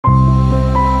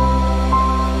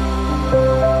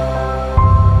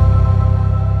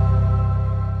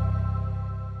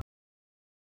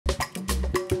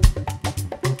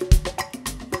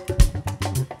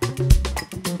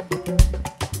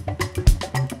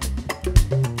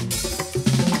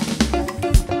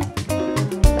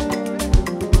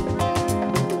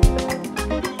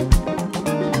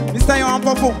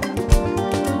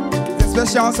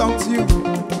special song to you.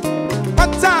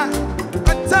 One time,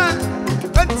 one time,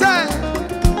 one time.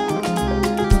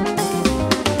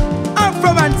 I'm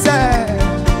from Ante.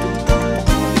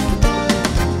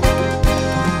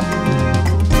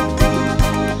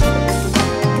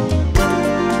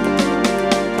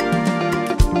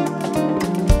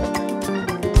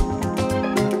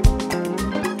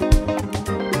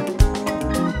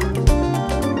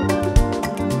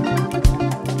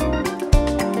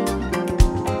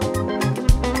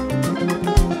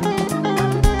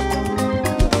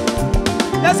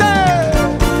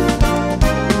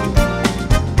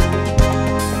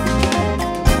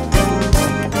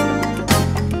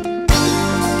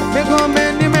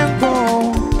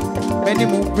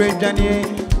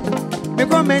 Me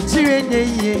go me chire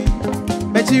ye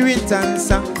me chire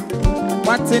tansa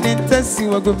what in intesi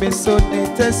we go me so de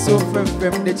teso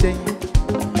from the chain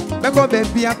me go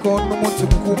baby akọ no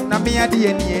motuku na me ade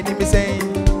ani me say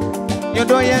you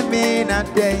do ye me na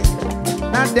day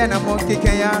na mo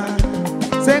keke ya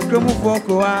say kromu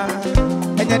foko a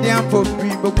enya de ampo pri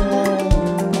boku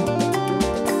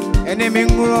ene me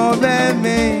ngro be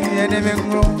me ene me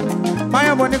ngro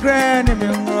my body grand me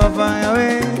ngro fire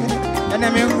away and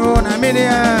I'm in row, I'm in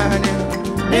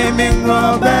the naming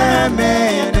row, baby,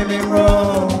 and I'm in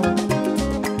row.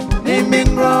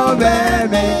 Naming row,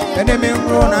 baby, and I'm in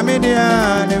row, I'm in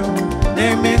the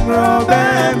naming row,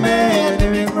 baby, and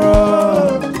I'm in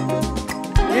row.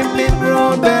 Naming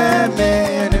row, baby,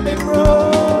 and I'm in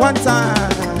row. One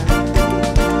time.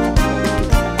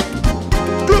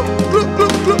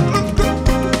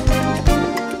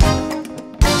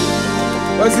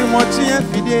 Was you watching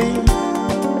every day?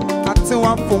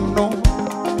 One from no,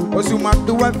 was you might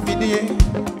do a video?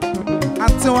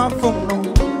 At one from no,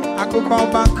 I go come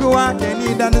back to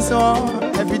any dinosaur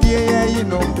every day, you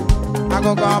know. I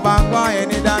go back to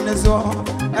any dinosaur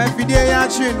every day, I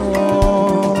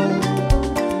know.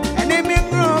 Enemy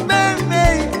grow, baby,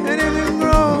 enemy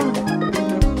grow,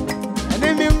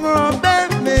 enemy grow,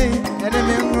 baby,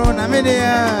 enemy grow, I'm in the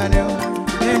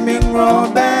enemy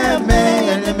grow, baby,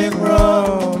 enemy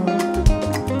grow.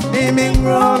 Naming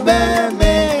row, baby,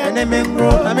 and naming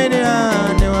row, I'm in the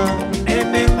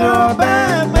naming row,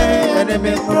 baby, and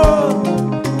naming row,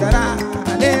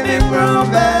 naming row,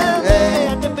 baby,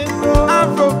 and naming row,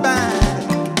 Afro band.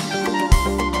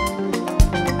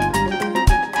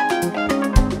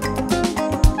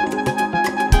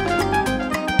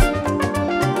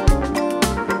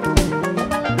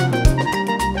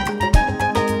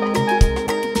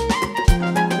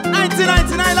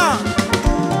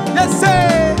 Yes, sir.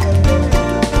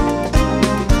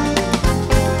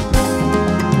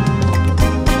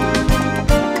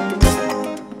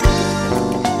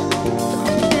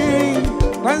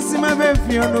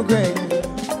 You no great,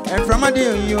 and from a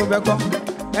deal you back up,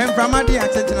 and from a dear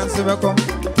attention and so back up.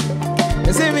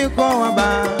 You see me call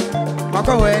about walk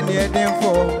away near them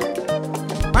for.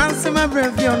 Once my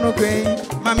breath, you no great,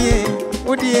 mammy,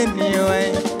 would you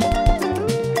anyway?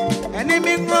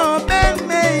 Enemy grow,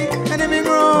 baby, enemy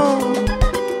grow.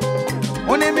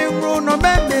 Enemy grow, no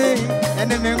baby,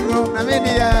 enemy grow, I'm in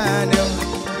the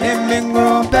enemy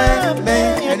grow,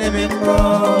 baby, enemy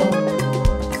grow.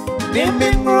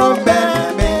 Naming row,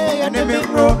 baby, and naming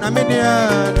row, I'm in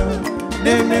the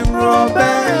naming row,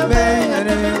 baby, and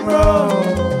naming row,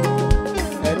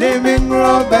 and naming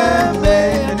row, baby,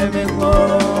 and naming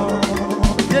row.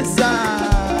 Yes, sir.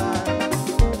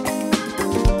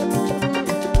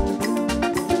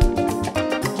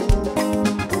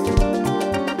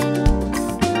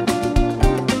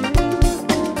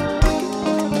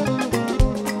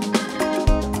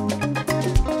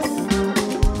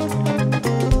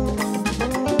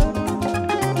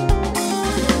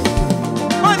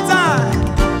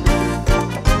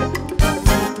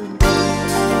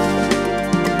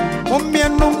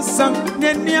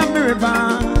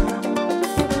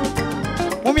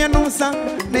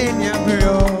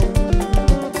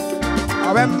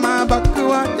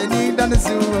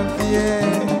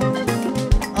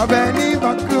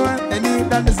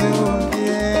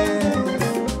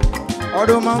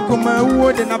 Kuma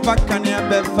wood in a back and a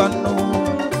befano.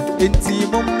 Inti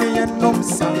mummy and nom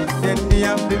sang, then the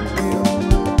ambibio.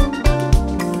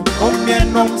 Mummy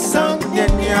and nom sang,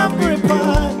 then the ambibio.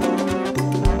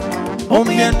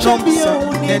 Mummy and nom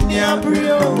sang, then the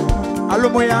ambibio.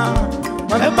 Alomoya,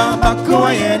 Mamma Bakoa,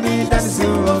 any dance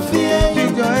of fear.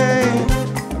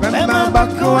 Mamma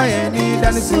Bakoa, any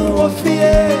dance of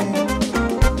fear.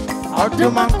 Out to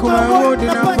Mankuma wood in a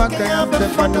back and a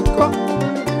befano.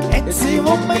 See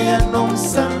mommy and nom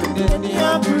sang, then the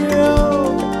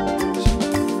ambibio.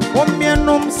 Mommy and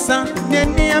nom sang,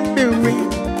 then the ambibio.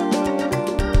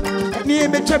 Near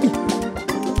the chubby,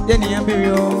 Jenny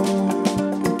Abirio.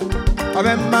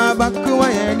 Obema Bakua,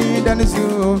 any than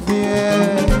Sophia.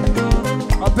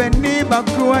 Openly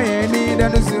Bakua, any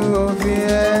than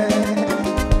Sophia.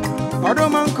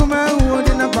 Odoman Kuma wood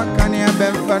in a Bacania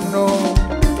Benfano.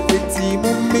 It's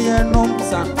Mummy and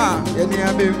Nomsa, any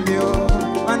Abirio.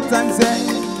 One time say,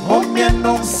 Mommy and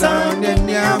Nomsa,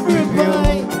 any Abirio.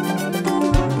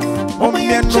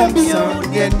 Mommy and Nomsa,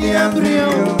 any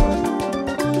Abirio.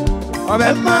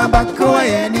 Obema Bakua,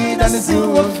 any than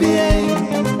Sophia.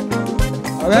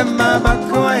 Obema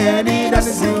Bakua, any than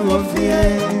Sophia.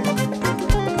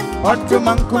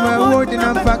 Odoman Kuma wood in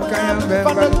a Bacania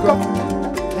Benfano.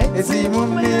 It's a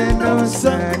moment no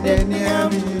sun and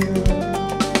you.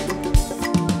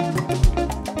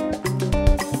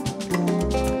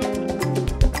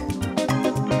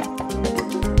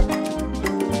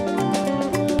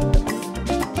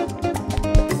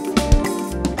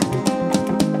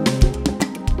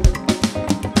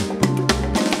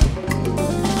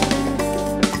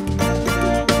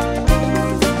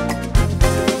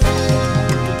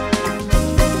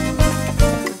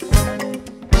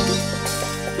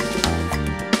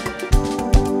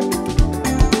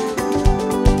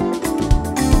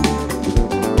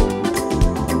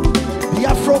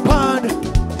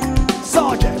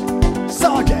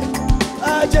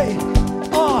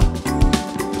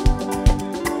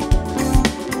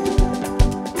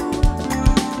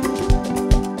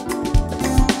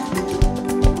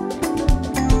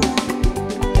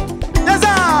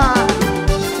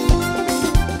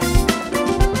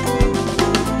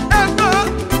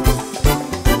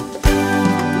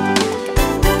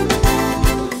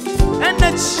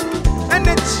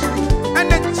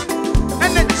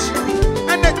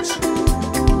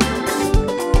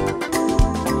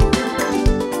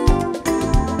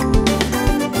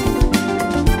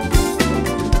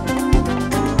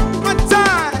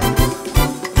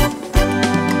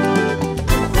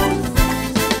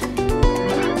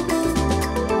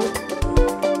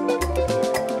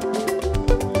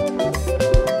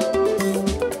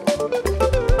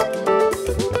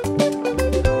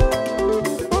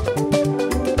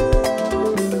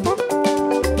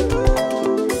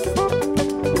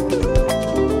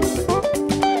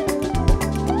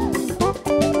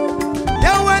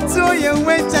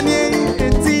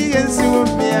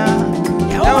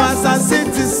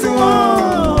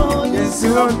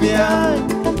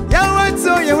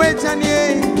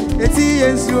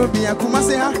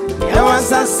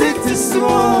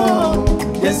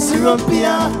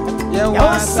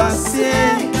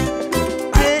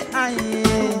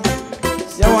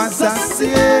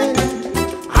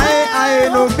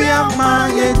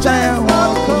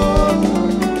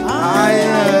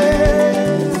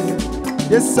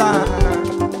 Yes, sir.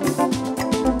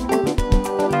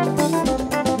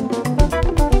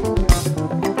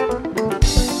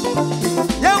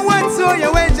 You went so you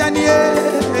went, Johnny,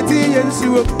 and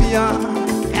Suopia.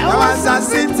 You was a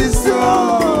city so,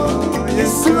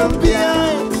 yes, Suopia.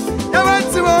 You went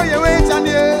so you went,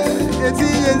 Johnny, and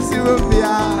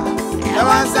Suopia. You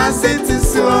was a city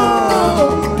so,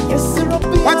 yes,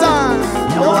 Suopia. What time?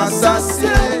 You was a city.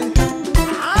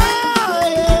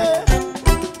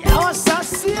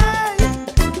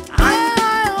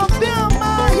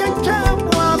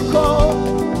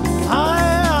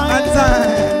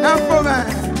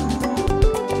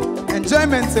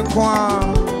 Enjoyment and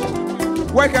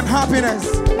work and happiness.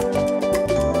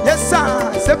 Yes,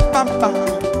 sir. Say papa.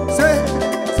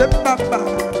 Say papa.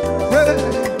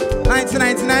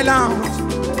 1999 lounge.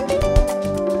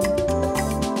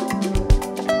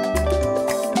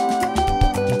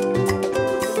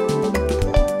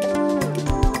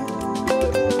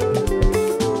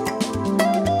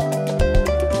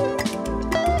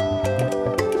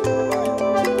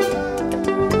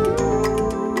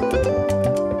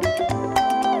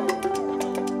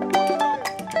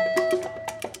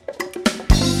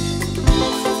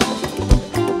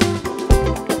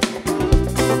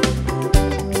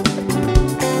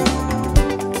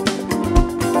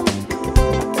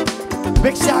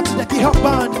 Big shout to the Hip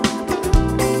Band.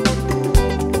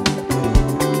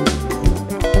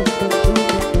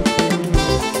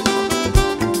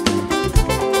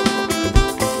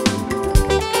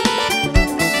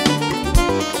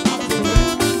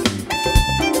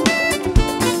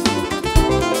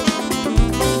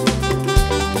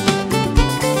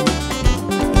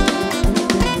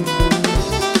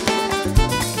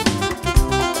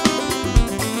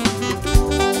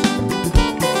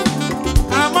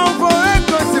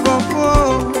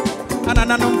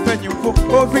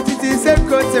 Oh, pretty is a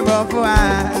coat of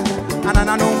and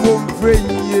I don't pray.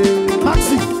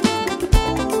 Maxi.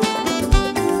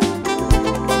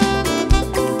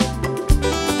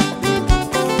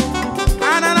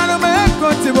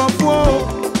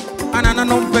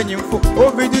 pennyful.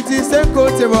 Over duty, say,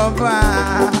 coat of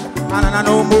and I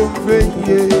know more.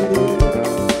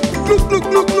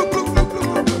 Look.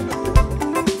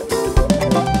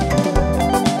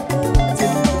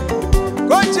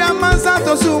 Go Jam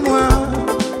Santo Sumwa.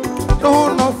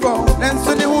 Don't know for, then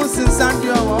so the ones in San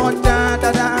Diego. Da.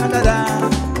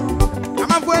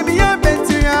 I'm a boy, me a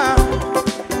Bentia.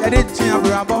 That it's a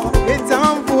bravo. It's a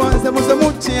man for us, the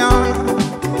Musamutia.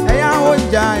 I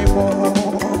won't die more.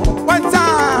 One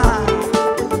time.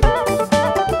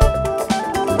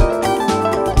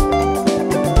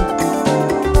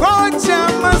 Go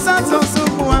Jam Santo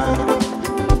Sumwa.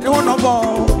 You want to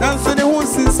ball, dance to the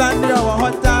ones in San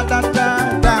Diego. Da.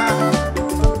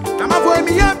 I'm a boy,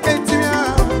 me a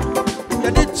Bentia.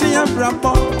 That it's a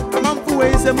bravo. I'm a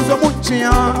boy, the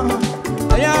Musamutia.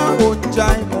 I won't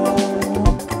die more.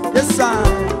 Yes, sir.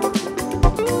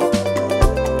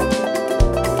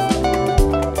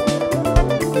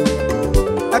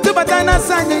 I took a time to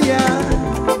sing ya.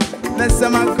 Let's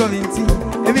some community.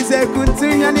 If it's a good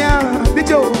thing, ya,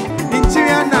 Bijo, in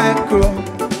China, crow.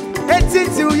 It's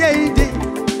into ye.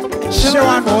 Show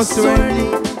on also any.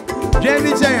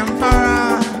 Jamie Jam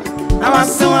Para. I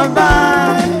was so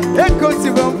bad. Echo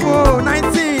to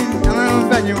 19. I'm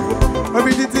bad. Or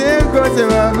we did go to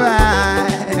bye.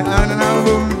 I don't know.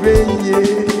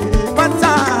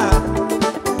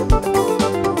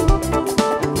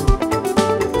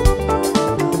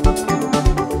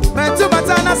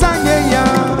 Batana Sangaya,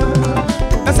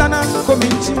 Asana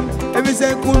Cominci, every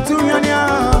second to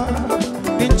Yania,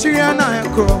 in Chiana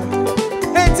Crow,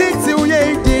 82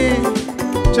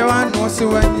 Joan was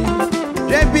so any,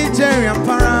 Debbie Jerry and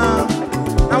Para.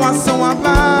 I was so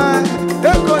bad,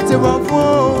 the coat of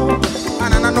war,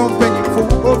 and I know penny for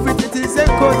over it is a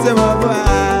coat of war.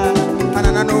 I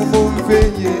know more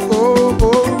oh.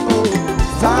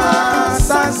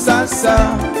 Sa.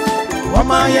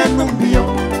 Wama ya numbio.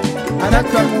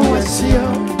 Anaka muesio.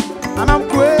 Anam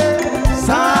kwe.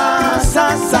 Sa.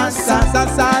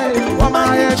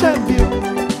 Wama ya chambio.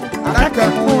 Anaka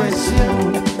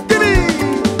muesio.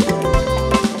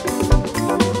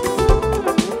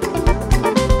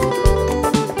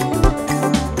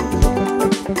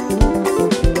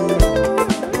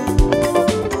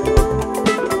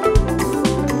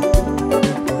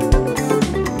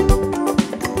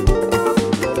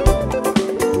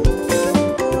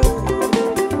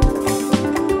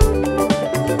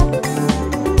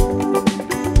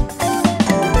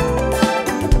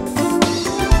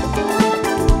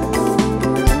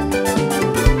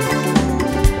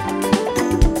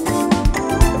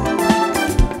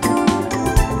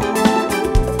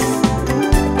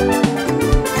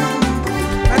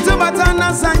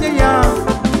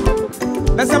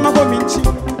 That's my Bominchi.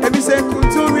 Every second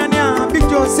to Rania,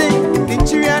 Bijo sing, in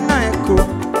Chiriana Echo.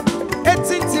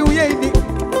 It's into Yadi.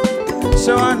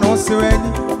 Show I know so any.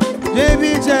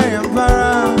 JB J and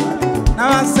Para.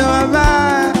 Now I saw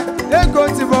bad. They go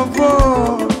to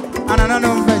Bombo. And I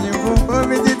know venue for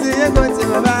me. They go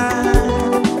to bad.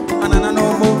 And I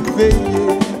know more venue.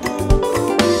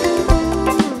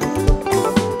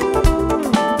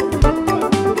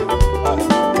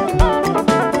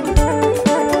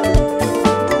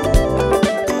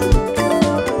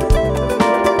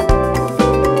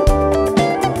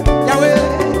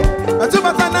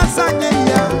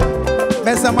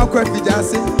 Sama kwa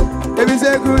fijasi ebi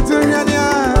se kutu nyanya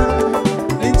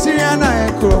inchiriana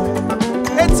ekro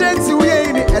etrenti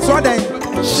uye ni eswadan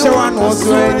showan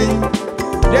oswedi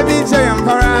debi che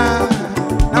yampara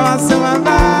na wasema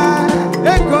ba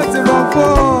eko te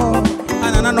bofo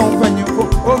anana no mfanyufo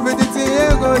obediti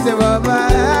ego te baba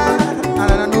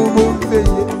anana no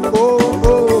bomfeye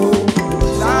oh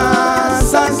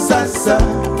sa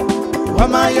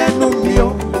wama ya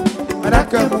numio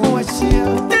araka muwashia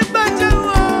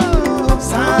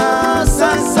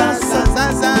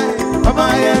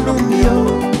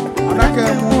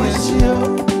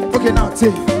Okay, now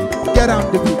take, get on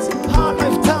the beat. Hard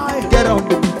life time. Get on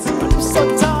the beat. I'm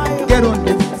so tired. Get on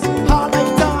the beat. Hard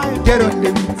life time. Get on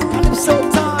the beat. I'm so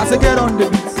tired. I said get on the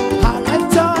beat. Hard life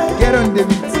time. Get on the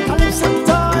beat. I'm so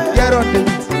tired. Get on the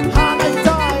beat. Hard life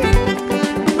time.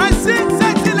 My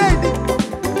sexy lady,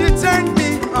 you turned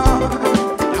me on.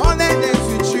 I wanna dance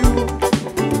with you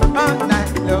all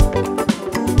night long.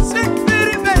 Sweet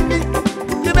pretty baby,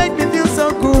 you make me feel so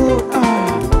good.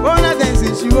 Wanna dance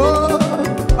with you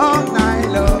all night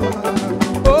long.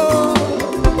 Oh,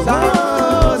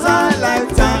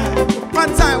 lifetime.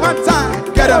 One time,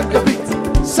 get on the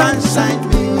beat. Sunshine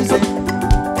music.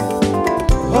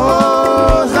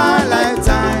 Oh,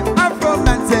 lifetime. Afro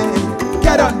Mantel,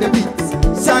 get on the beat.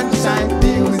 Sunshine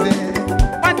music.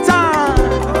 One time,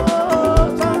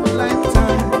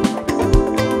 lifetime.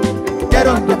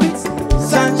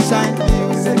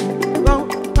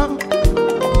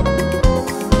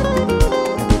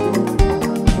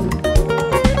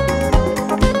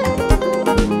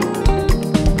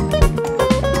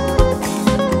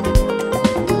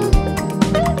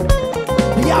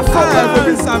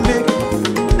 I'm making.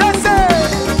 That's it.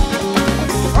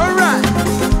 All right.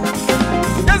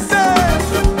 Yes, sir.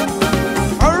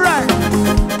 All right.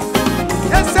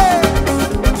 Yes, sir.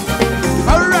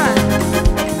 All right.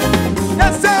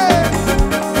 Yes, sir.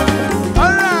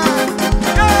 All right.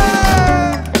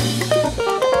 Yeah.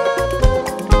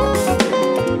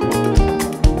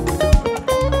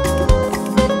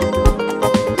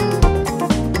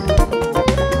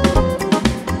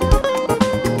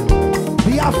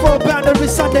 The Afro band every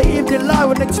Sunday evening live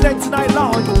with next tonight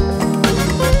lounge.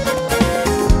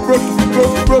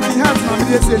 Broken hearts,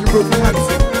 man. They say broken hearts.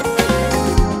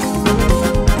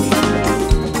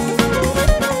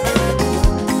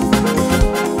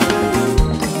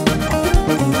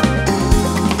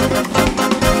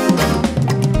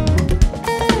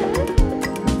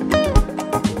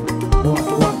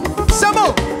 Samo.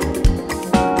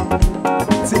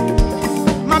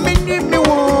 Mami ni mi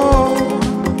wo.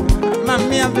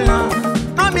 Mami abla.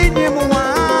 Mami ni mo wa.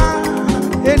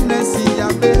 Enesi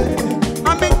abe.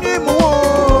 Mami ni mo wo.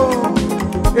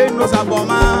 Eno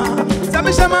saboma.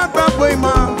 Sami shama kwa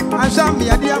boima. Ashami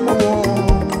adia mo wo.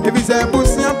 Ebi se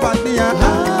busi apadia.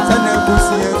 Sane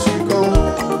busi eshiko.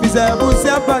 Ebi se busi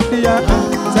apadia.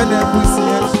 Sane busi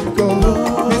eshiko.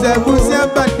 Ebi se busi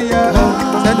apadia.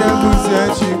 Sane busi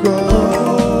eshiko.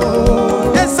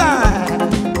 Yes, sir.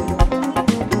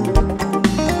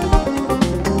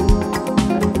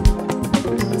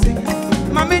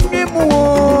 Mami ni mo wo.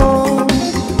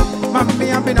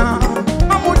 Mami abina.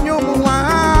 Mamu nyomu wa.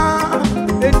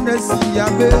 Enesi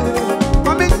abe.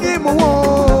 Mami ni mo wo.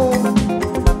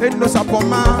 Eno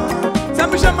sapoma.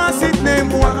 Sami shama sitne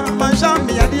mwa.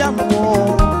 Manjami adia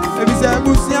mo. Ebi se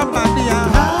busi apadia.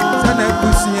 Sane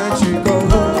busi eshiko.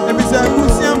 Ebi se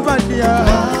busi apadia.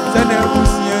 Sane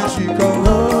busi eshiko.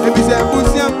 Ebi se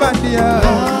busi apadia.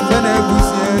 Sane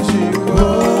busi eshiko.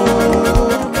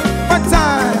 What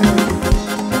time?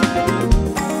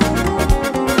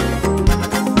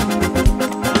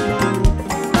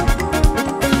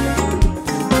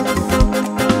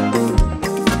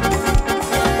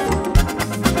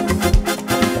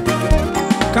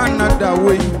 Canada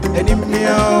way, any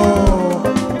meow.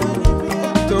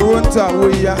 Toronto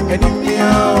way, any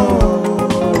meow.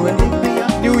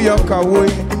 New York way,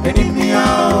 any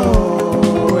meow.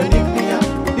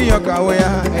 New York way,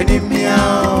 any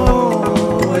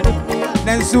meow.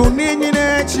 Then soon in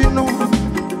chino,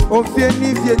 of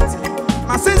any viet.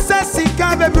 My sister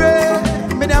sika bebre,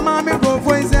 Madame Mammy go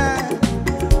for his head.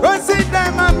 Go sit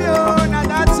there, Mammy, and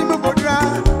that's him go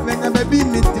dry. When I be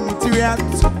material.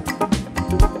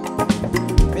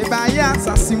 Yes,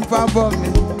 a simple me.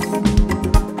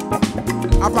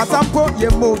 A patampo, ye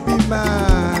mo be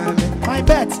man. My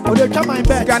bet, oh, they come my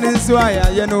bet. Can swaya,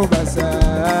 ye know, basa.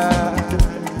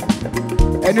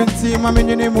 And you see my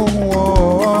menu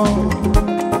more.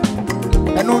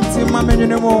 And you see my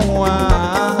menu more.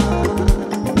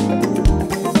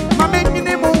 My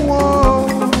menu more.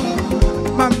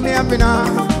 My menu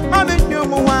my menu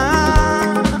more.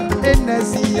 And I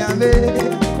see a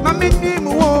my menu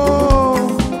more.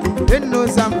 Eno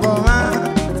sampoma,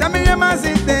 sami yama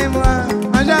sitemwa,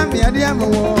 majami adiamo.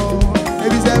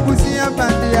 Ebi se busi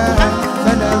apadia,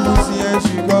 sane busi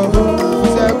eshiko.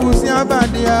 Se busi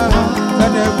apadia,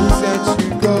 sane busi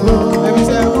eshiko. Ebi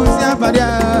se busi apadia,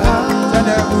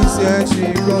 sane busi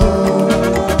eshiko.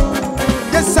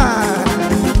 Yes sir,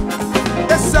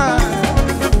 yes sir.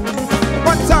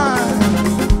 One time.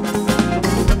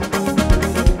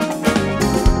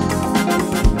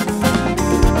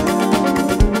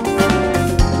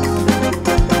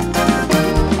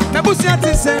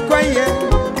 Busiati se kwaye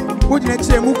wujine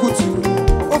che mukutu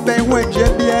oben ho adwa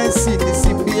bia si ne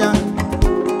sibia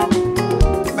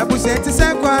Mabusiati se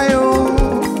kwaye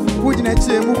wujine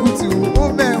che mukutu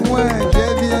oben ho adwa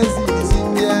bia si ne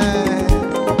sibia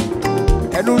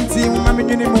Enunti mama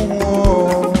nyuni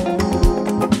mo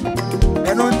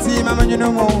Enunti mama nyuni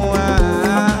mo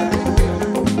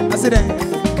Aside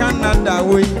Canada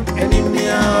way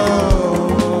enimia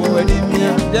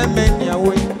Demenia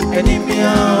way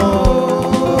enimia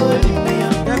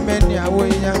Demenia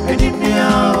way enimia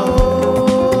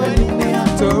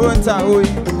Toronto way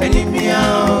enimia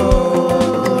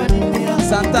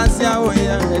Santasia way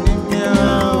enimia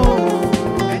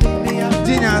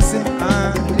Dinasi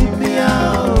enimia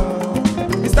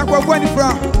Mr. Kwabwani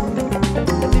from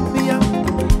enimia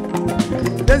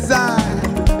Design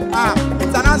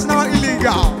international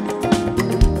illegal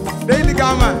the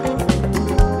illegal man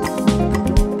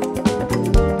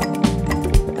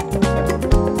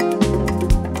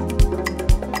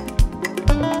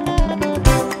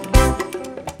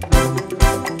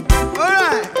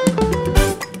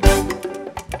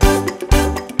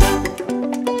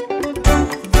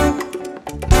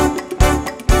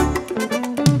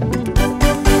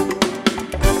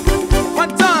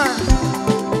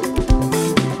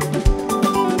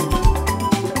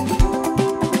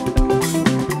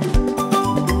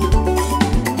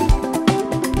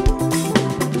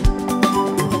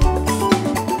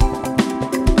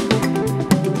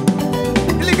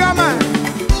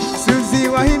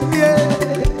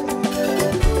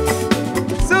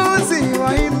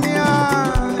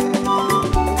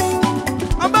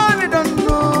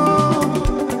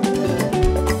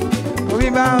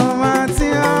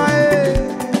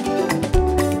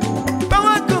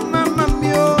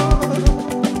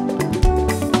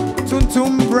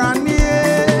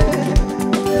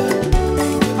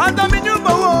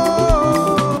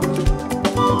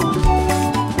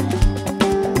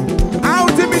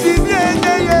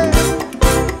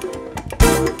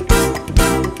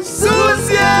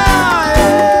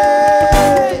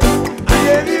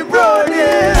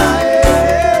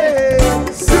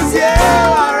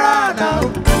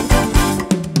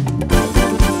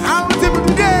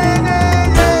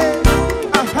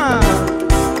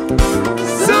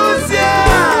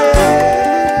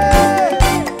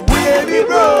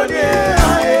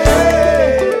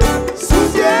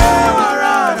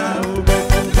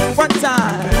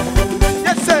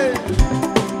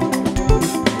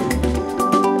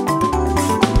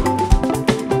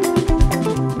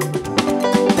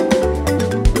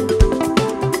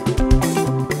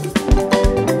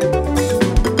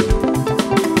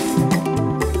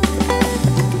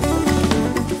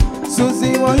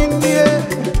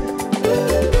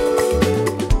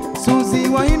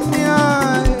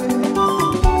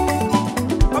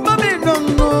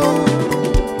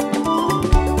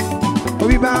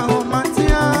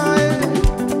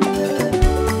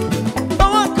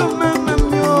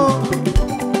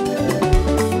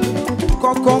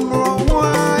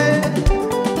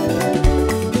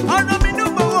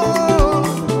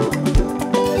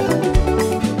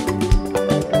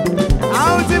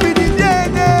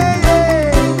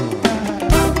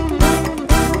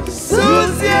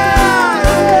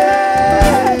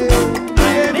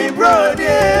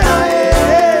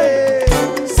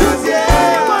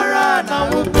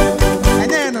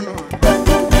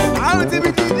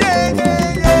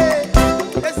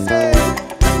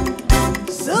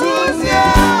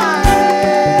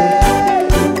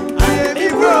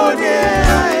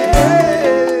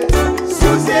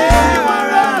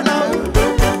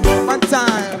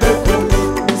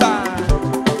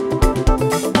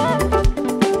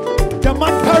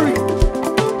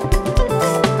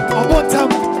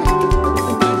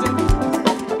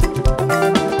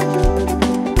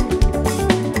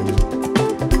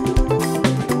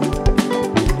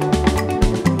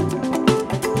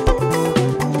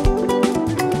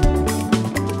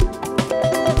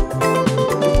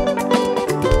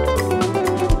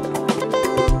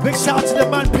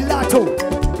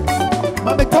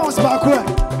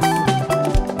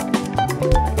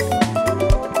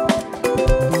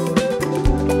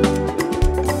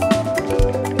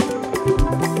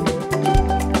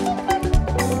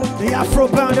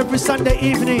Sunday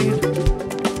evening,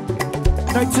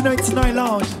 1999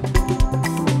 Lounge.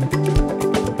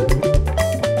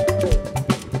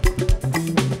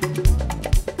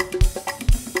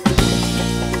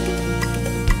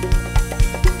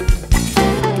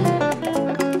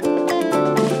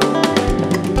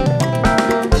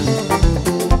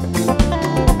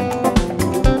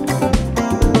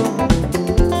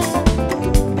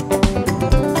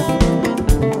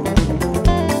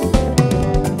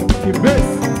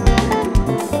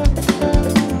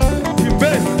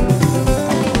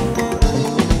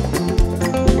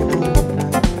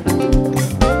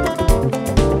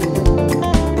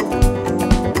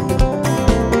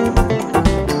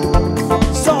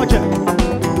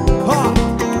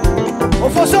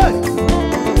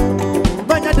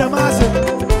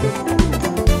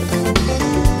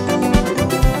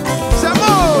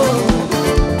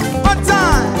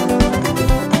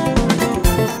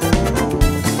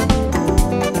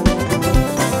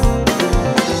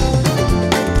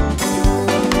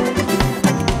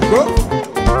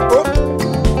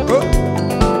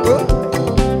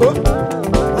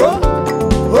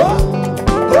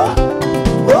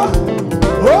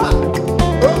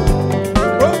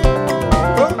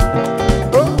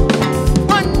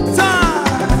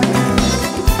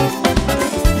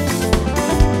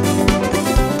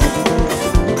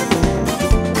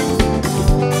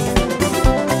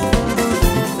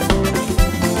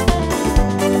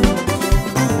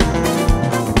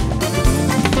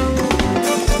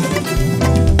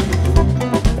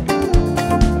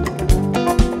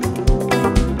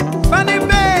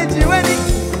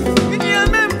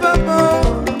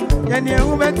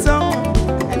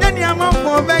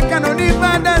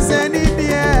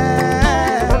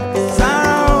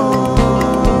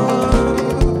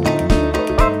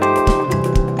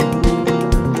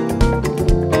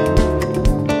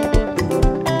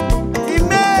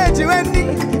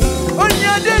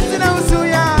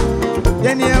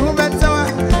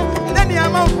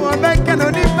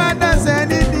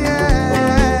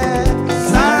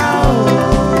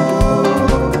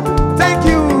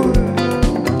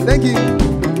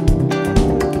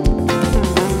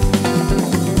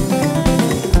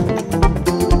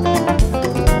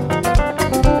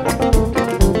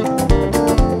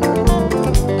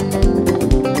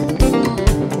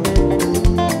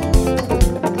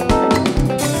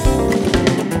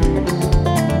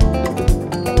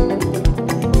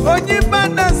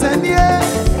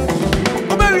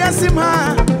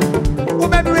 Sima,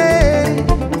 Ubebre,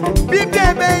 Bibi,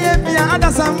 and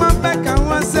some back and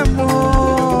once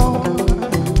more.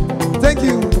 Thank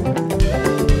you.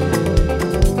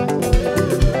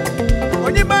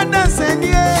 When you man dancing,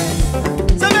 yeah,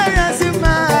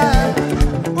 Sima,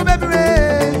 Ubebre,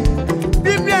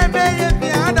 Bibi,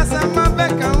 and some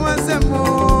back and once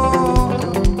more.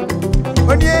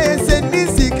 When you say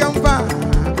Nisi Kampa,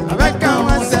 I can't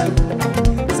once.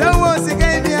 So was the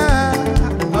game, yeah,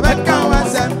 I can't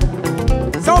once.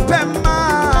 So Pema,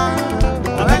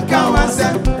 I can't once.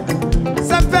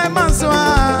 So Pema, so I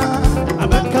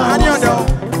can't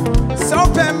once. So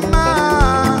Pema,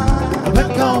 I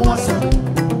can't once.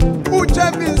 Who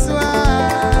jumping so I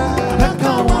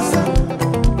can't once.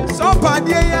 So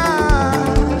Padia,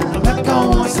 I can't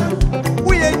once.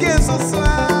 We against us.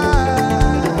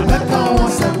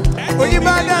 When you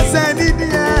man dance and in the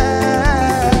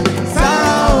air,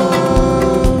 sound.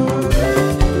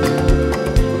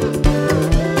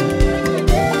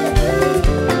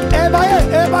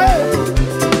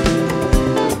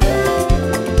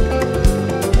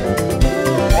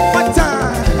 What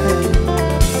time?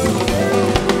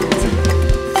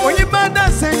 When you man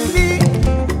dance and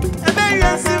then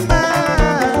you say,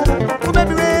 man, come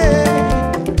baby,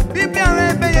 be a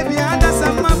baby, and that's a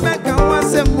man back and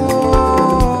once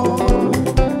more.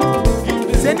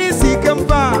 Senisi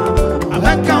Kampa, I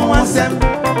back on one sem.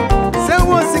 So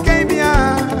was the game,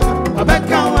 I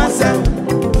back on one sem.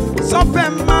 So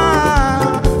Pema,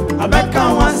 I back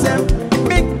on one sem.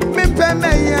 Me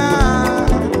Pemea,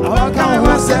 I back on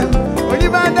one sem. When you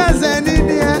man does any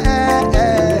dear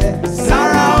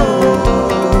Sarah,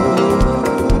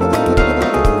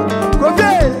 go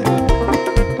there.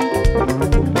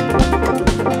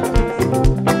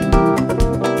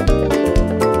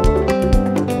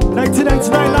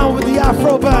 1999 Lounge with the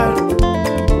Afro Band.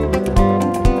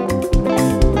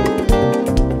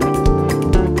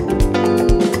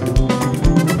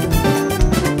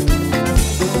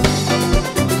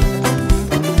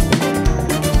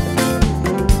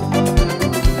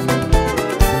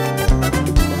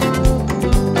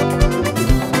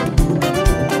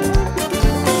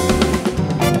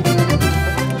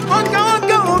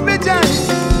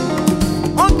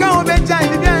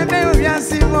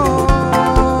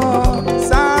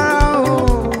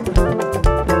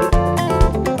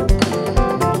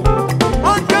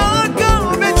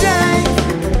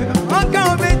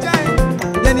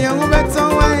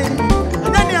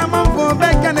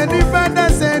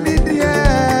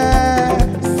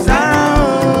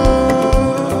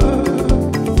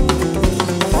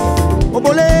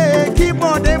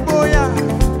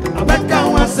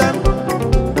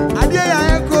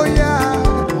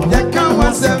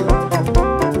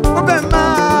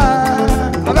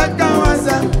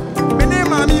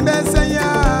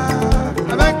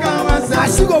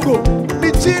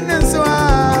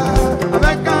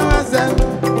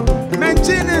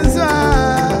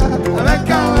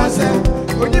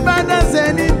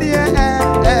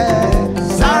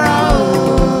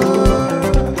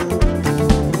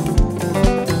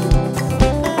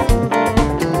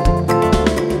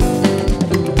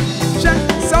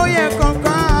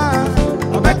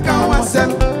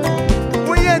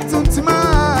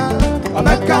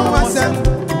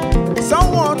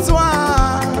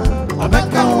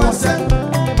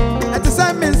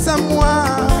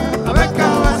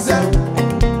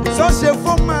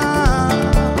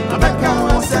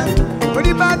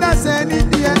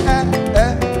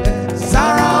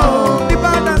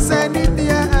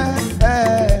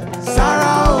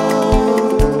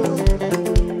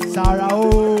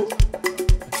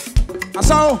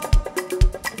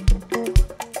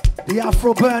 The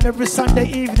Afro Burn every Sunday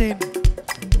evening.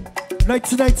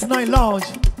 1999 Lounge.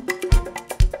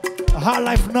 A high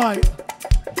life night.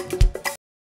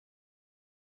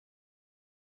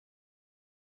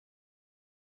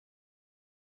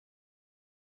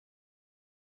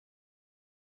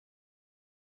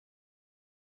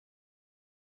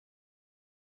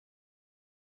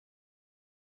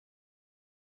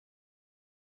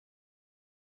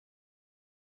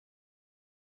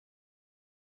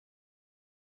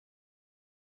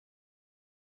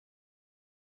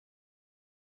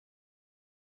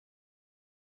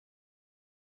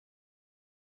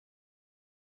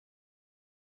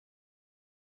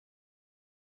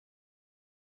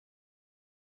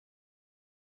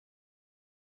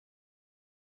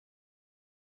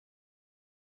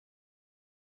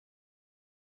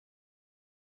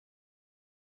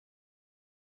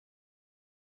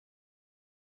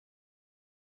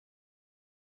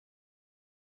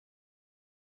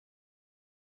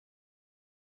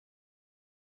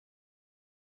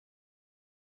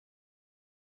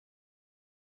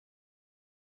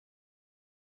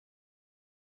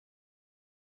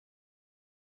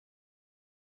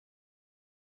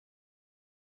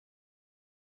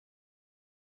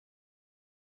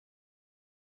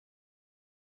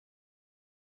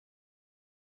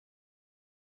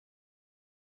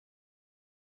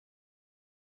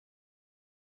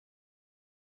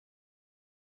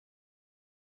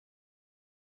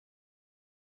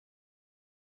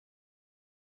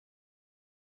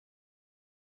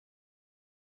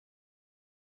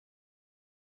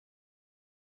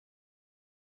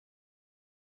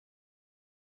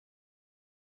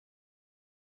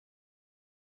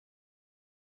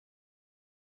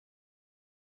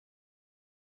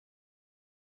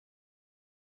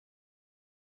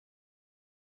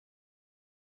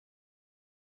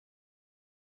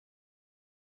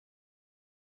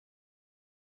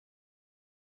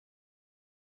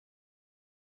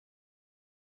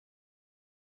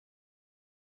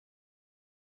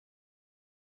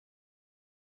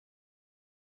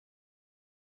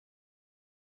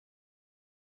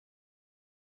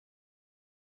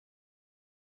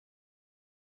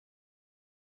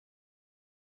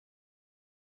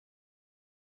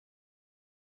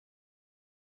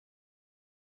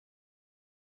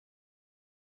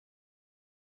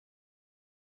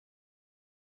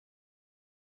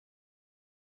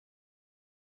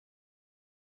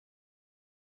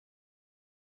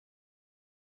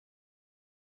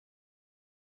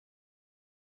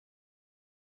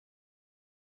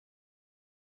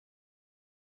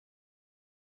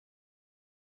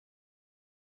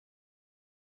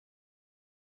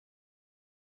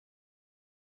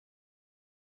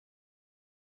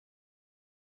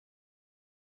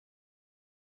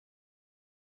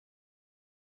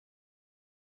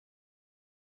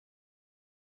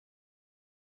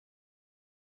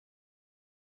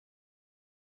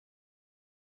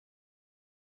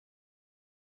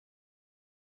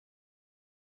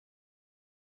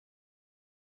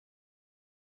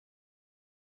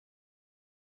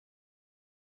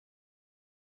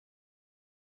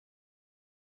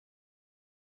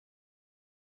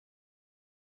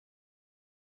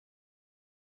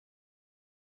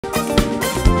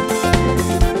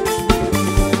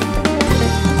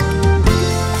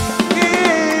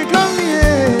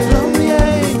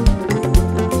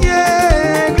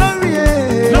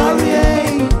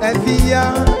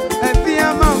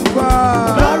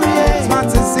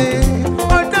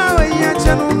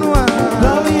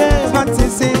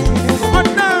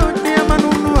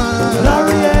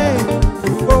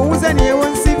 ye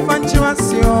won't see fun to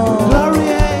us, yo.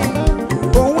 Glory,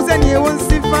 oh, and ye won't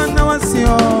see fun now, us,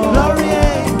 yo. Glory,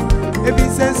 if he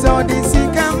says all this, he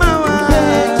come out.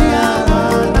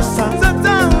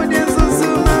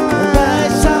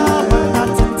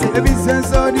 If he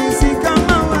says all this, he come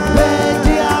out.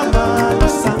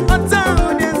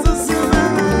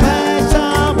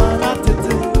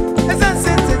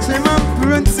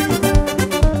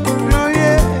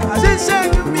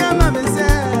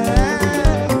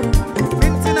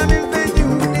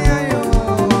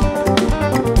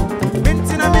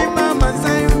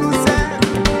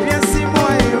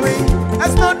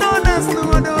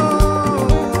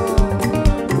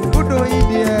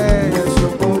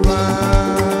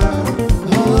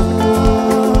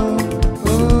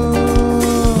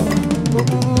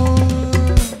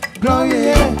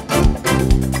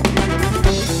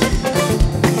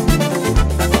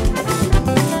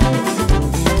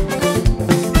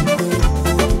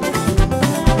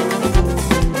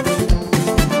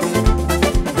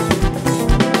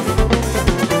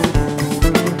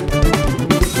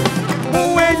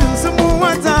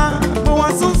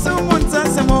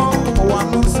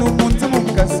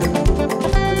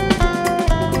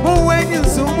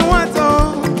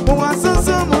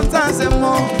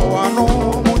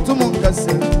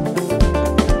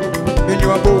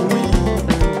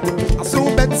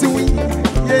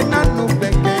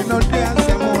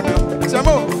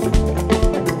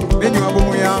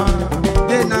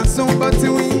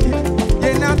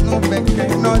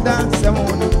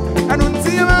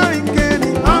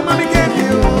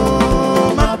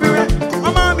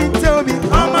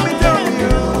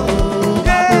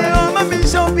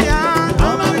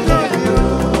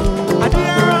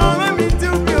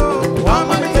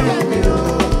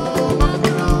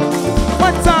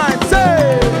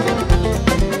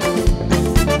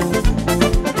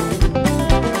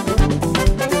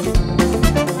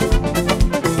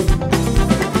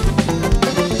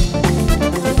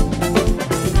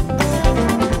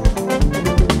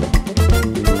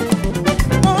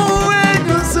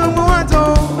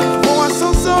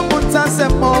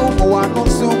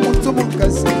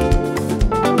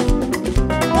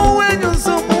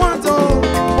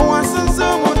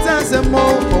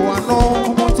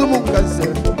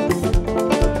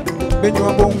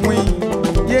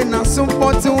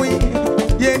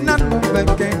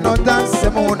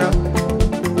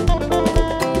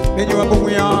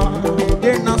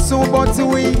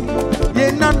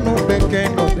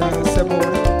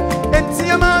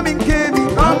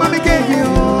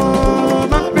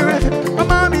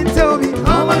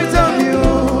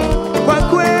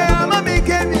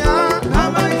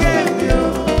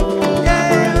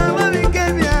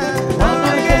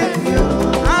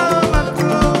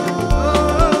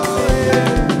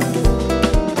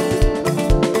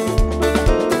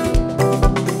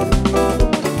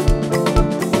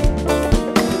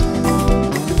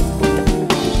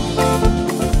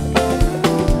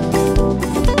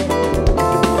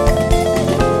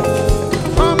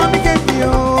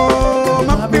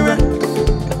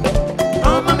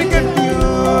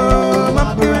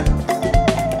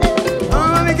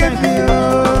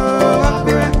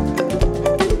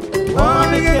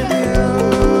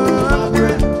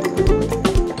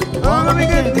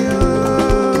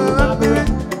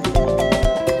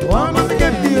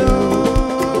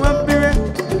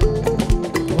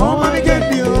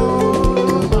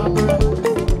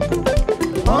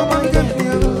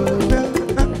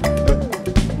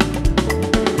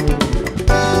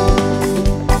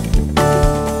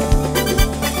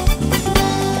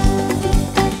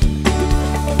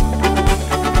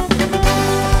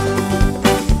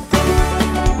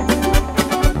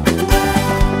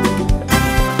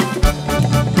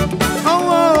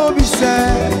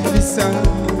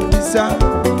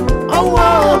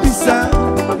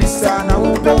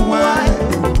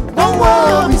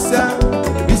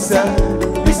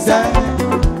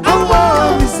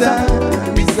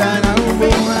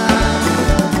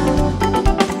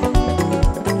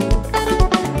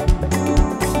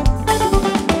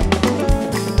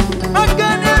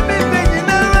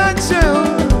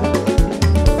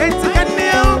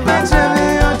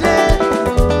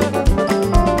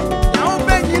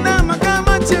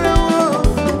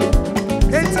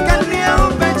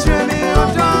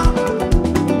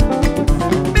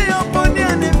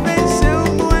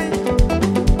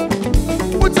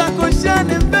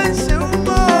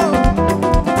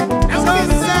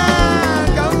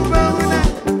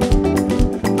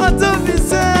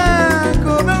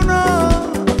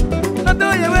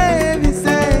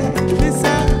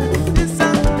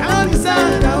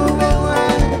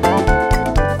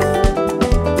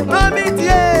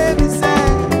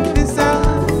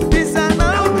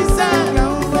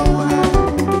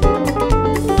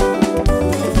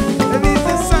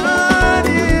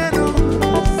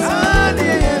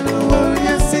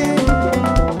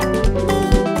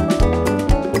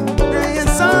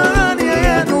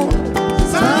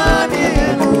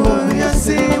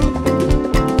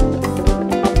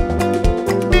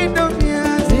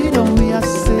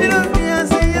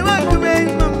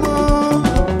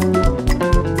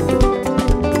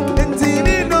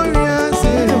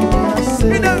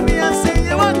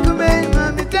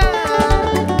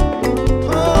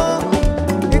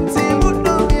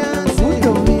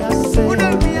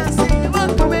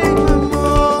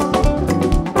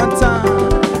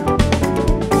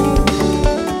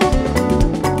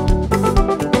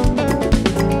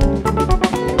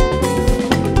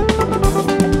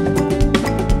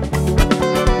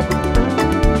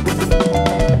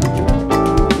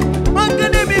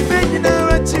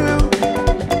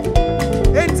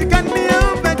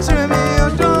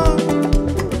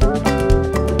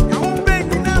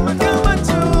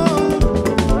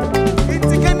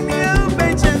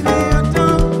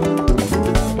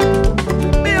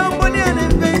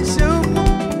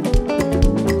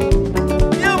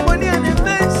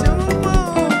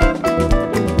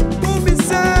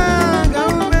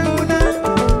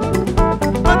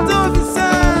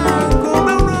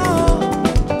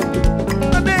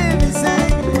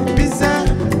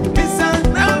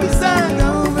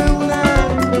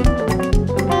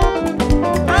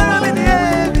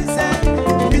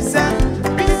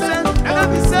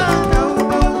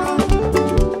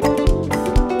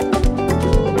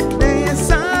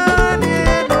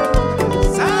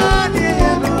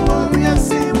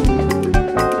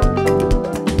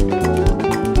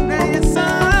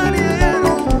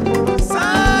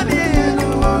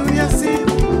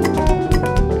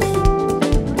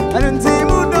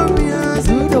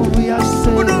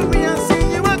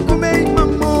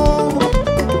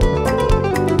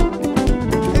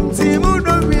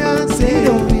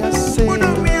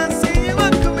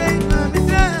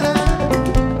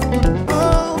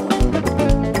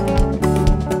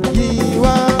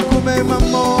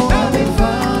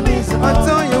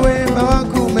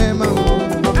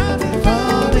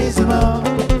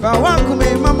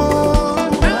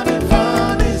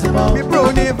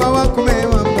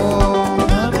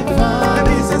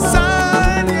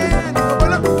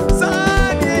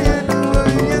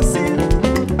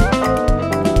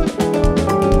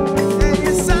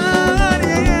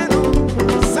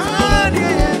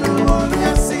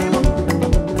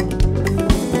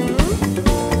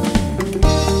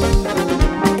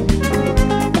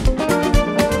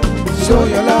 show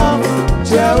your love,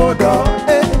 Jehovah.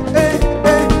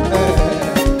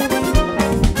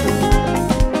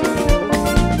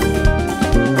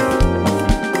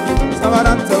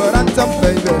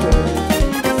 Baby.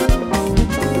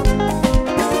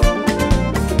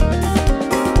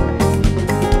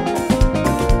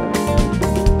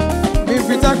 If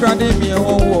it's a grand me, I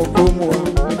won't walk home more.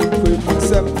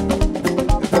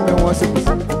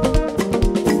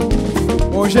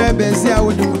 Oh, j'ai baisé à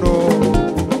où nous know.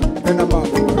 And I'm out.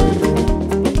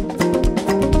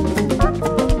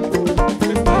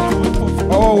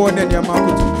 Oh, one in your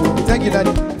mouth. Thank you,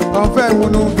 Daddy. I'm fair,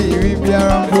 won't be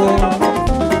around.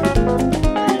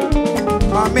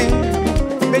 Mami,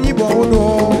 many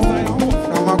bono,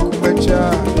 Namakumecha,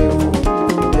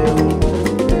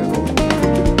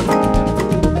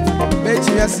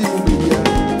 Betty, I see you.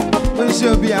 We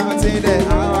should be out there.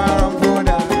 Our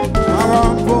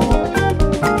uncle,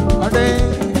 are they?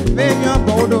 Maybe I'm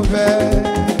bored of it.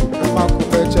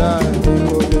 Namakumecha,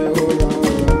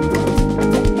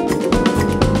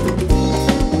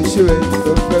 we should be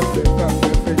perfect.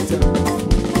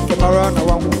 Come around, I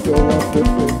want to go up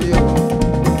with you.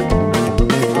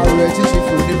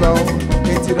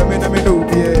 Into the men of me,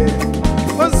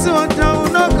 what's so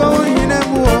down? Not going in a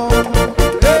war.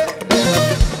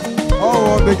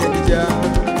 Oh, Benja,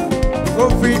 go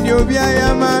free you be a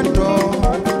man.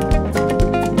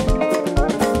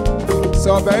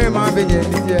 So very my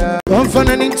Benja. Don't find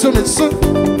an instrument,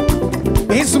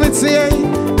 instrument say,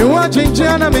 the watching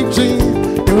Jana Mitchie,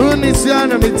 the one is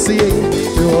Jana Mitzi,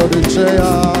 the other chair.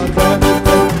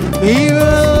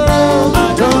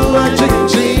 Don't watch it.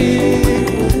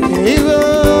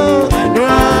 Evil and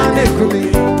one equally.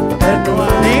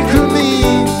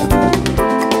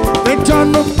 They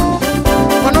turn up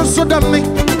on us so damn me.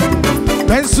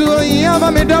 When so you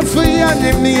made up for you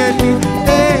and me and you.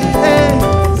 Hey,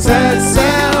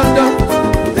 sound up.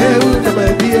 They would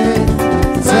never be.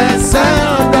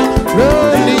 Sound up.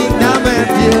 Rolling down and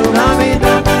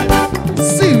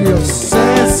serious.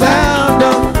 Sound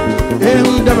up. They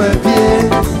would never be.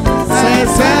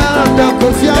 Sound up.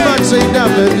 If you're not saying that,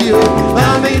 baby,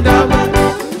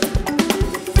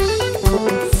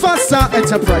 Faster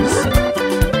Enterprise.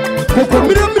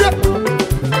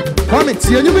 Come and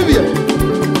see you, baby.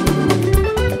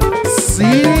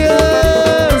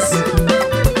 Serious.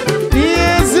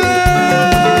 Yes,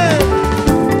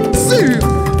 serious.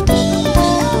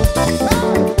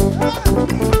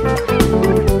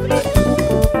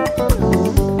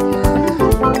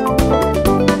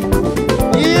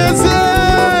 Yes,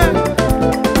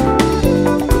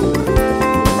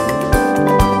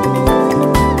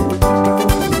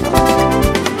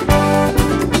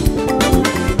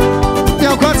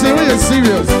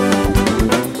 serious.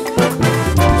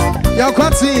 Your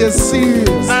quality is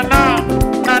serious.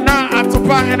 Nana, I'm to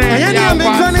buy it. And I'm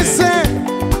going to say,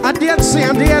 I dare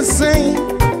say,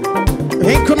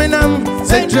 ain't coming on,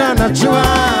 say, John,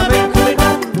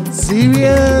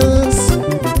 serious.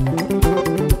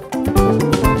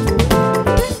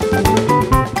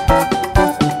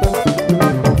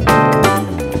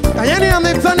 And I'm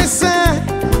going to say,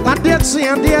 I dare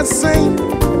say,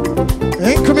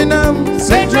 ain't coming on,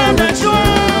 say, John,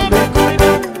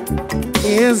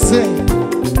 is it?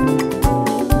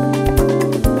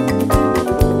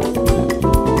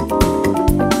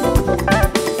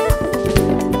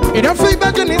 It don't feel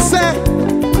bad when it's said,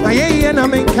 I ain't a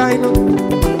man kind of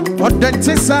what that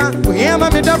is. We am a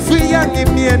bit of free and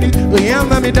give me any. We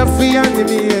am a bit of free and give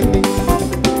me any.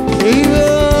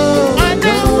 I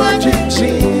know what you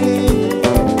cheat.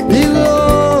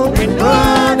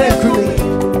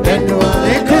 And one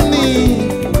equally.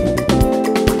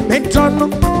 They turn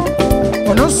up.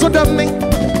 No so damn me.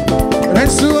 And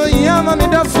so I am a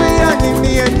bit of free and give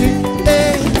me any.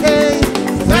 Hey,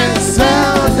 that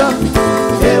sound up.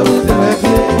 They would never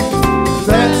be.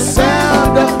 That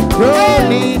sound up.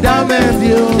 Rolling down my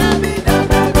view.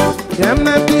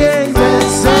 That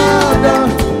sound up.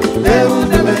 They would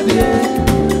never be.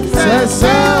 That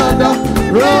sound up.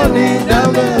 Rolling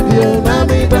down my view.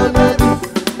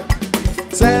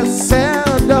 That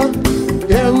sound up.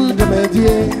 They would never be.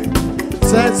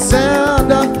 That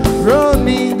sound up,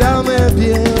 rolling down my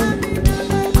view.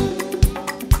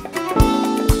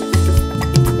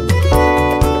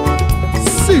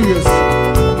 Serious.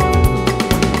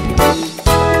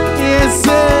 Yes,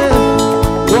 sir.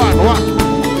 One.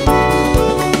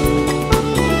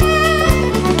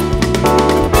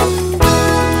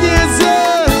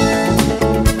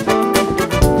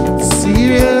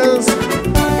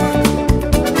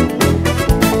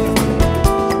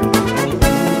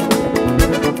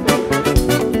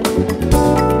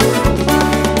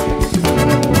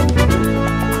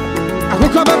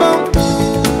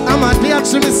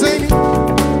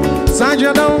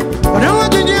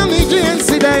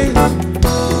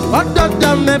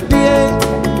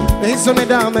 so me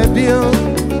down me bill.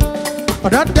 Oh,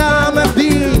 that down me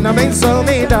bill. I mean so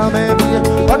me down me bill.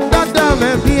 Oh, that down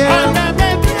me bill.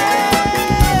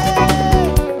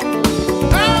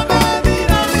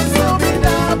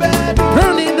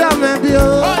 Running down me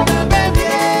bill.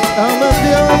 Down me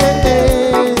bill, yeah.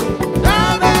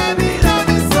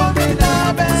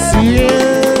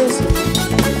 Yes.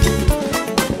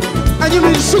 And you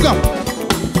mean sugar?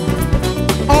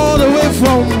 All the way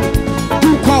from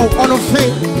Ducal on a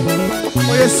fake.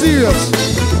 Oh, you're serious?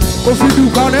 If you do,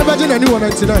 I'll never do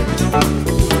anyone tonight.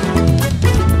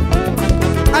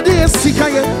 I didn't see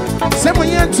Kaya. Someone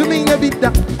here to me, a bit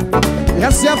that.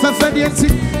 Yes, you have a fancy.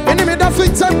 Enemy that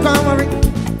fits up, Palmery.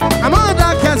 I'm all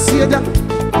that I can see that.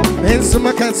 And some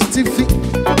I can't see feet.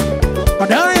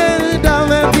 But I ain't down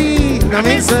there be. I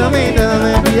mean, so me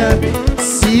down there be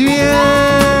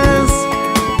serious.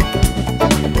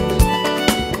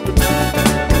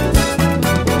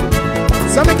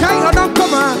 So me can't not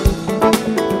come on.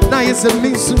 Now it's a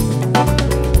miss.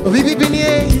 Baby,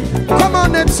 come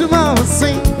on and tomorrow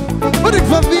sing. But it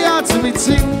for the art to me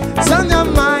sing. Sanya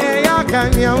Maya, I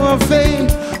can't hear your fame.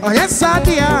 Oh, yes, I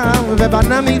am with a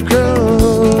banana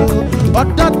crow.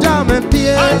 What the damn and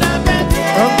beer?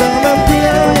 Oh, damn and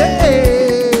beer, yeah.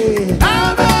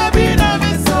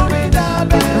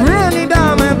 Running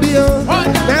down and beer.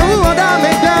 Now, who are damn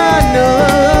and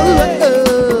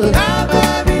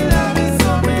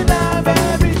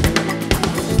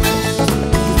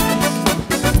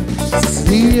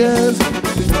serious.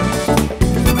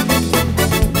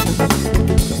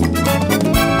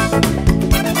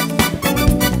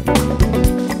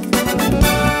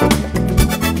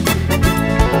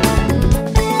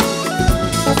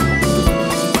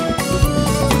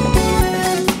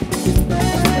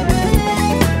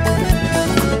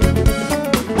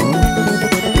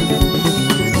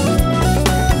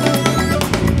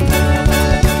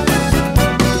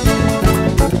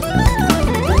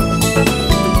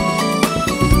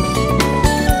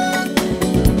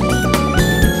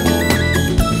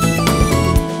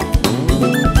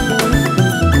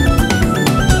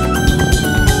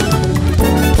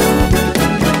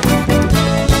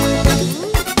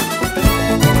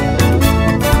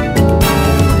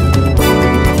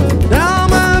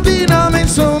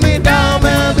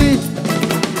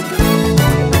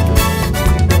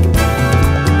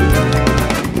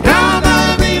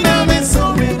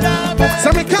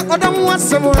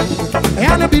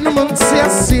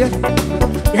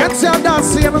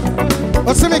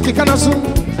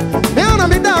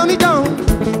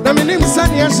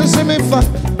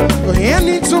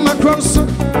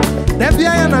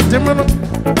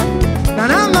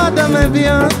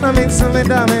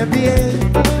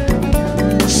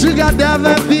 Sugar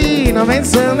dava be, no man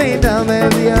so me down there.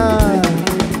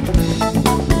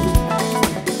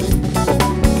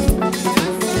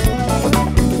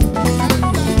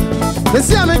 They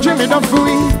say I'm dreaming of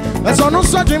free. That's all no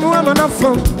so dream I'm not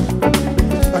from.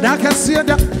 But I can see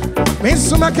that. Me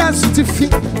so my can see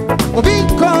feet. Obi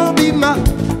call be ma.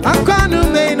 I'm gonna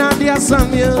make na dia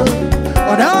samio.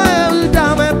 Or da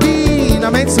down me be,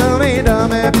 no man so me down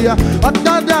there. Or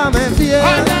da down me be.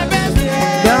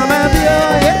 Yeah,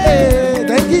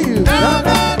 thank you.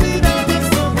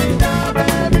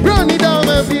 Run me down,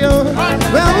 my dear.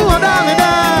 Well, who are down me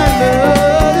down?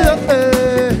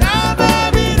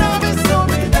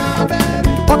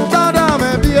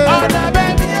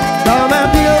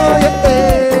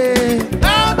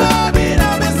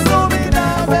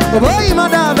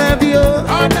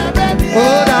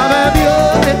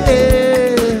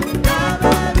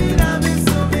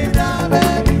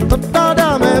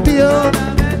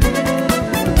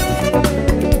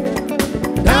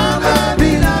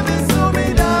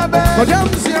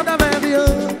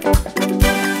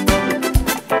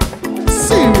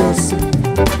 Serious.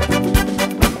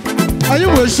 Are you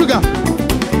with sugar?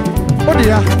 Oh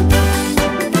dear.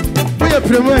 We are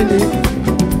promoting.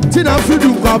 Tina food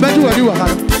you go better when you are.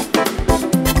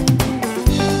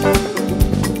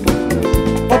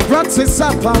 Oh, practice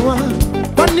power.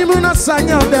 But you must sign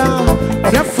out down.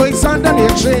 Your face under the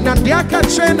train and the aka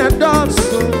train and dance.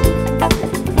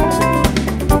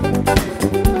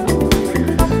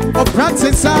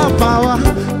 Practice our power,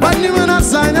 but you will not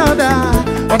sign out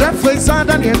there. Or that face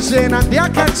under the chain and the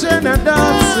aka chain and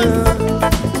dance.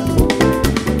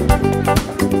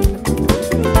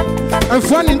 I'm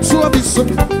funny to a biso.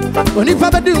 When if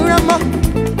I do remember,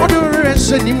 or do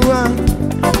rest anymore.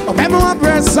 Or memoir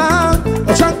press out,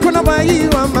 or chancona by you,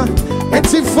 ama.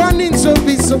 It's a funny to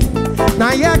biso.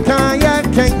 Now ya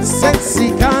can't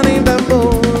sexy, can't even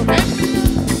move.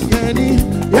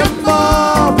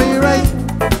 Be right.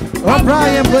 Oh,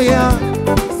 Brian, boy,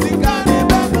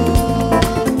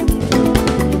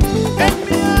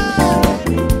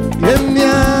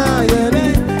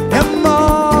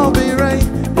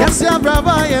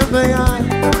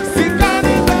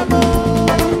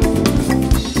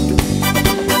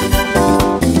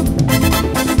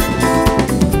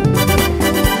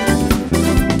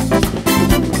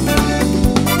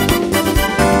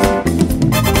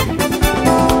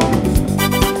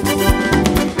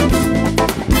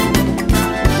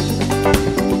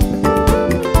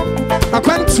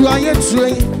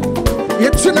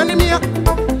 It's an anemia,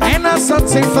 and I saw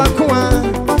Tifakua.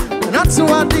 That's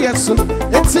what the so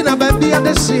it's in a baby at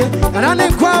the sea, and I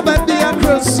didn't quite baby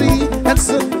across sea. That's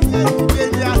a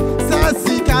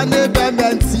sassy can never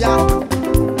mentia.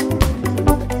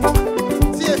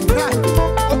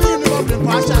 I'll be in the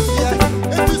Pasha here.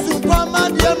 If you Superman,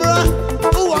 the Emperor,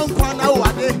 who won't come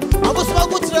out. I was about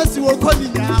to dress you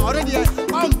calling now already.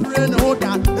 I'm praying hold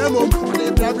that. Them will the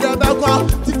found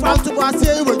to pass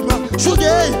here with my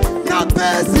sugar. Not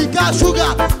basic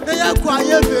sugar. They are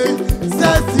quiet.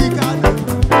 Sassy can.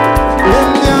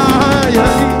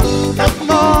 That's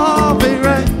more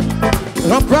right.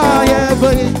 I'm crying,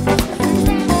 buddy.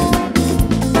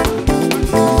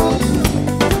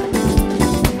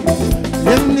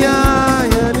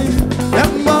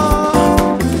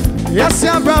 Yes,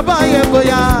 I'm Rabbi,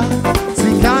 boy.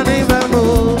 See, can't even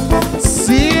move.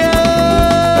 See it.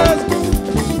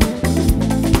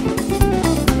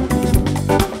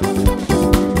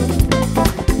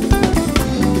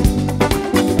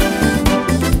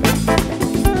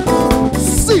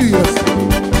 Serious.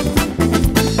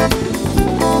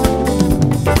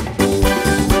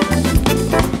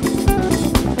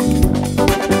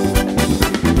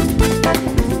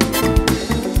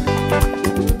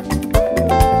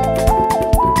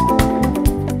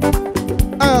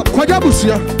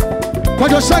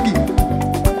 Kwajo Shaggy,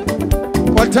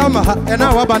 Watama, and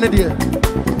now Abanadia.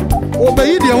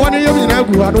 Obey the one year in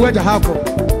Agu and where the half.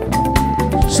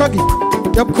 Shaggy,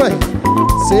 you're quiet.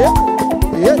 Say,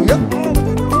 yeah.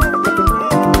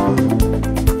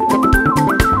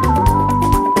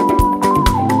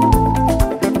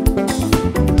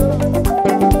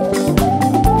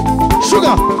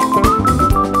 Sugar,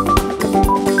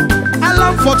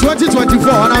 alarm for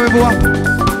 2024, and I will.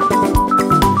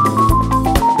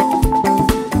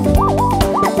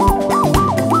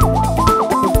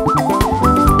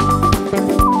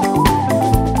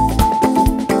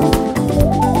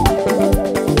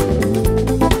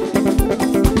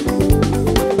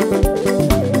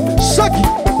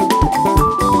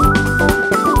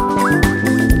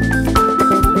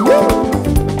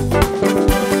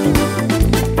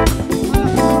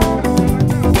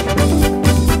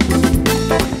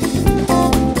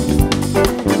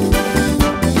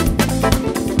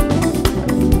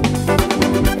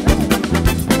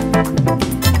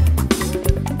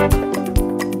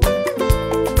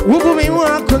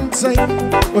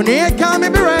 When he can't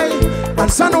be right, and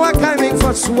son what coming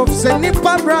for swoops and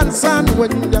nipper brand son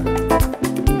window.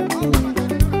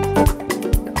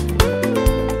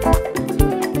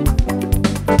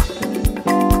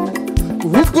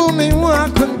 Who pull me what I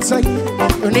couldn't say?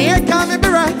 When he can't be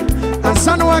right, and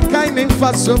son what coming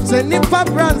for swoops and nipper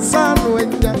brand son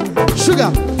window.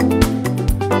 Sugar.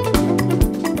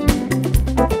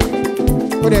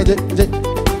 What is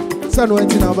it? Son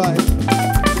went in our buy.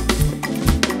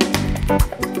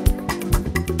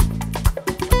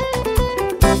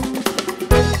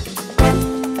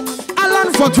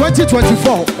 For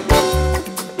 2024,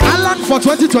 Alan for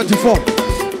 2024,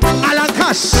 Alan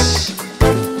Cash,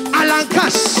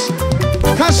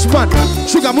 Cashman,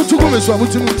 Sugar Mutugu Meso,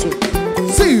 Mutugu.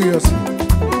 Serious.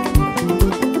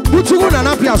 Mutugu na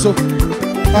Napiaso.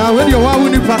 When you are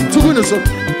winning back, Tuguneso.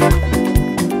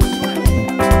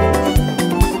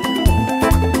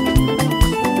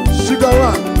 Sugar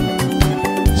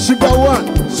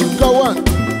one.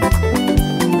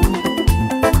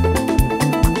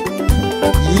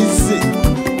 Easy.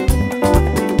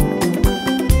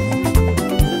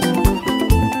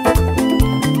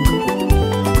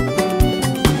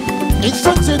 It's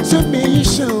such a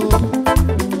show.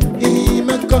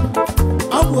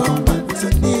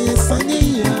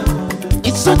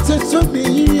 It's such a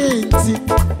serious.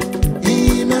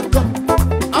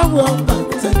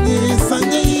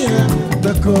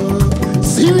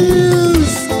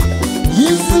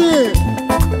 Easy.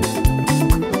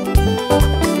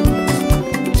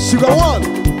 Sugar one,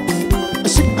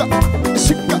 sugar,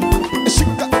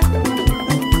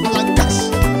 like gas.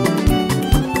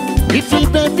 If you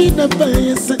baby no buy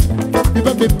it, you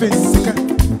baby physical.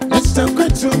 Let's talk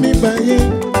to me by it.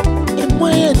 And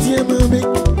why dear mommy,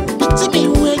 it's me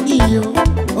when you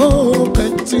oh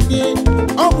continue.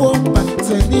 Oh, but it's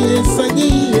a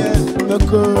year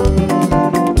ago.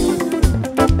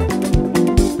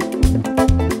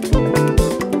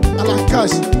 I like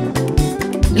cash.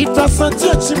 If I sent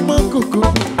you Chimango,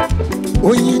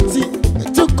 oh, you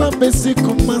took a basic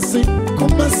Kumasi,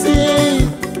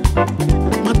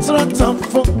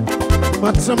 Matratamfo,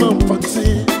 Matramam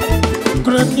Pati,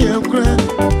 Granny and Grand,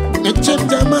 and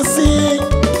Chemdamasi,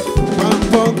 I'm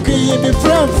walking in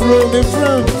front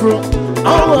from,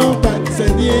 oh, but the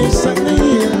years and the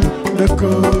year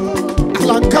ago.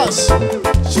 Lancash,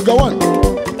 Sugar One.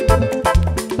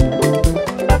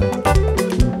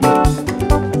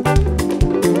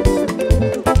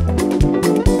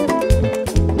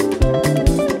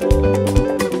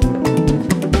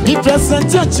 Present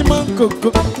judgment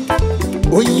coco.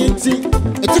 Oyenti,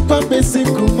 it's a basic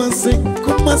kumase,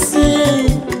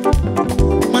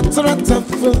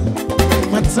 Matratafa,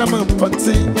 Matrama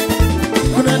Pate,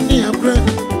 Kunani Abra,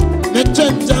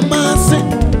 Nechem Jamase,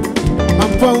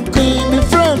 Mamponki, me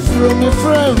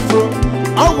friend from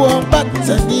our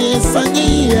Batani,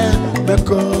 Sanya,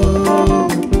 Bako.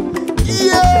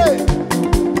 Yeah,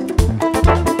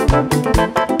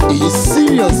 he's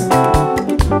serious.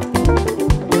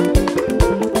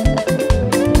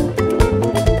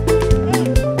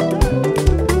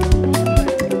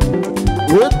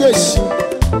 Wodesh,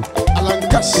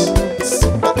 Alankash,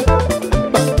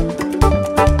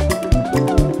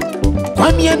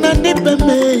 Kwamiana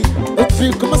Nibeme, if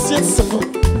you come as yes,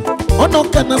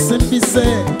 Onokana Sembise,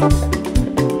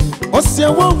 Osia,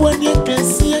 when you can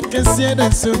see,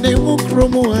 that so they will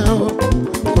chromo.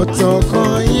 But talk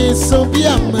ye so be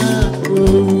a man.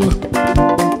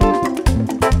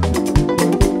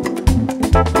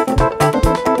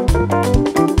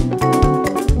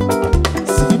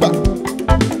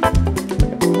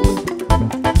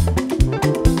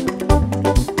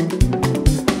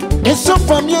 So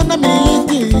from yana me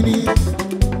dini,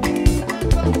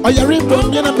 or your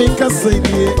ribbon yana make us say,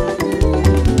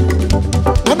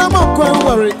 and I'm not quite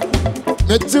worried.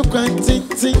 Not too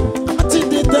quantity, I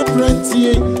did the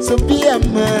plenty, so be a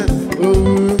man.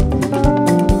 Oh,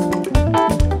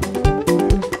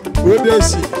 what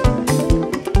is she?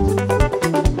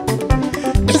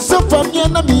 It's so from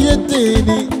yana me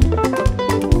dini,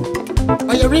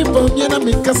 or your ribbon yana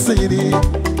make us say.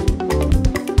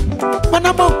 Man,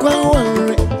 I'm not quite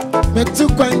worried. Me too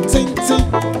quantity,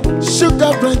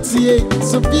 sugar brandy,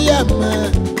 so be a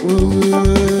man.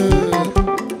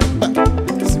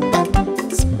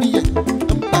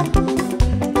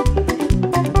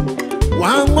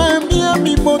 One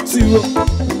me motio,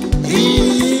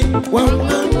 one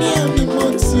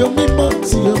me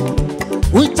motio,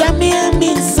 which I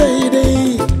me say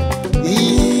day.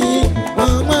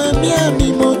 One me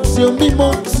motio,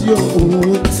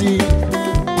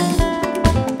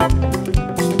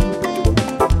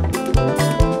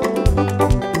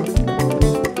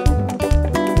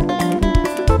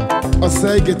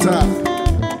 say guitar.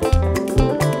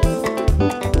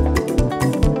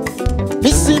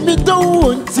 Missy me don't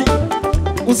want it.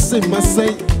 Who say my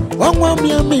say? One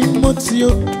me motio,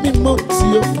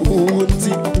 want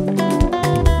it.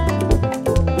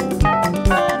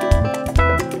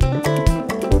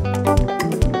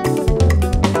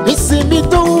 Missy me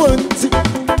don't want it.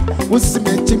 Who say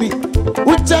me Jimmy?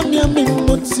 Who jam me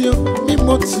motio,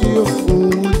 want it.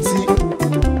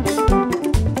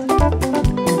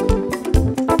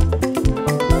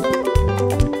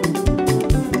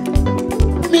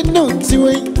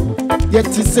 Yet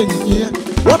to sing here,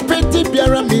 what pretty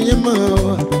bear me,